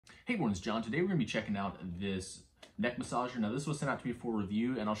Hey everyone, it's John. Today we're going to be checking out this neck massager. Now this was sent out to me for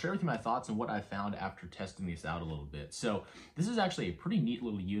review, and I'll share with you my thoughts and what I found after testing this out a little bit. So this is actually a pretty neat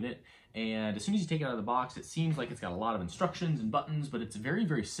little unit, and as soon as you take it out of the box, it seems like it's got a lot of instructions and buttons, but it's very,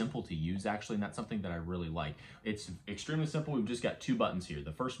 very simple to use actually, and that's something that I really like. It's extremely simple. We've just got two buttons here.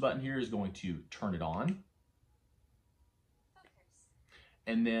 The first button here is going to turn it on.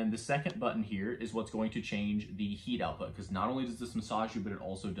 And then the second button here is what's going to change the heat output, because not only does this massage you, but it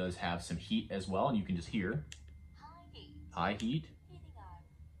also does have some heat as well. And you can just hear high heat,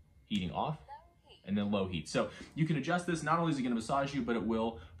 heating off, and then low heat. So you can adjust this. Not only is it going to massage you, but it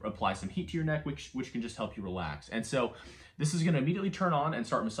will apply some heat to your neck, which can just help you relax. And so this is going to immediately turn on and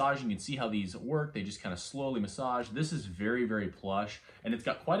start massaging. You can see how these work. They just kind of slowly massage. This is very, very plush, and it's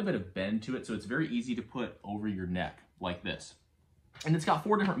got quite a bit of bend to it, so it's very easy to put over your neck like this. And it's got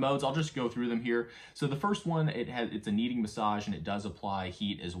 4 different modes. I'll just go through them here. So the first one, it's a kneading massage, and it does apply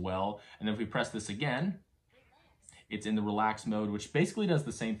heat as well. And then if we press this again, it's in the relax mode, which basically does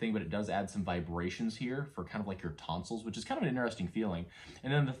the same thing, but it does add some vibrations here for kind of like your tonsils, which is kind of an interesting feeling.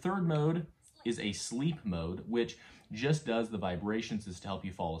 And then the third mode is a sleep mode, which just does the vibrations is to help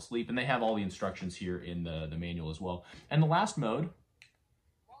you fall asleep. And they have all the instructions here in the manual as well. And the last mode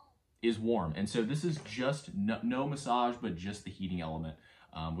is warm. And so this is just no massage, but just the heating element,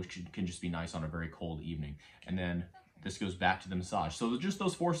 which can just be nice on a very cold evening. And then this goes back to the massage. So just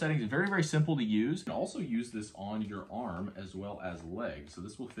those 4 settings, very, very simple to use. You can also use this on your arm as well as leg. So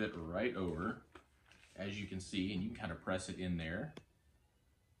this will fit right over, as you can see, and you can kind of press it in there.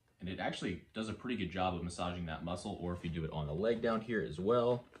 And it actually does a pretty good job of massaging that muscle, or if you do it on the leg down here as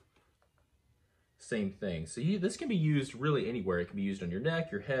well, same thing. So this can be used really anywhere. It can be used on your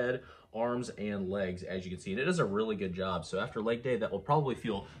neck, your head, arms, and legs, as you can see. And it does a really good job. So after leg day, that will probably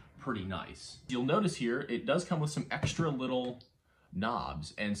feel pretty nice. You'll notice here, it does come with some extra little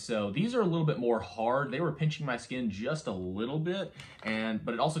knobs. And so these are a little bit more hard. They were pinching my skin just a little bit,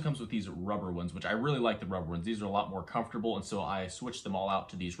 but it also comes with these rubber ones, which I really like the rubber ones. These are a lot more comfortable, and so I switched them all out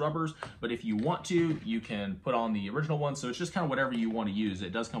to these rubbers. But if you want to, you can put on the original one. So it's just kind of whatever you want to use.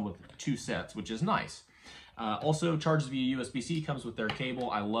 It does come with 2 sets, which is nice. Also charges via USB-C, comes with their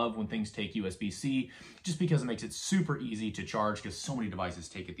cable. I love when things take USB-C just because it makes it super easy to charge, because so many devices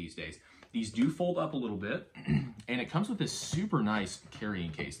take it these days. These do fold up a little bit, and it comes with this super nice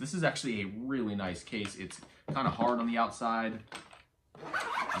carrying case. This is actually a really nice case. It's kind of hard on the outside.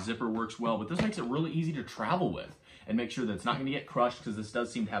 The zipper works well, but this makes it really easy to travel with and make sure that it's not going to get crushed, because this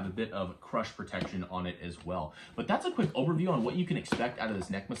does seem to have a bit of crush protection on it as well. But that's a quick overview on what you can expect out of this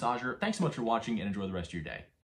neck massager. Thanks so much for watching, and enjoy the rest of your day.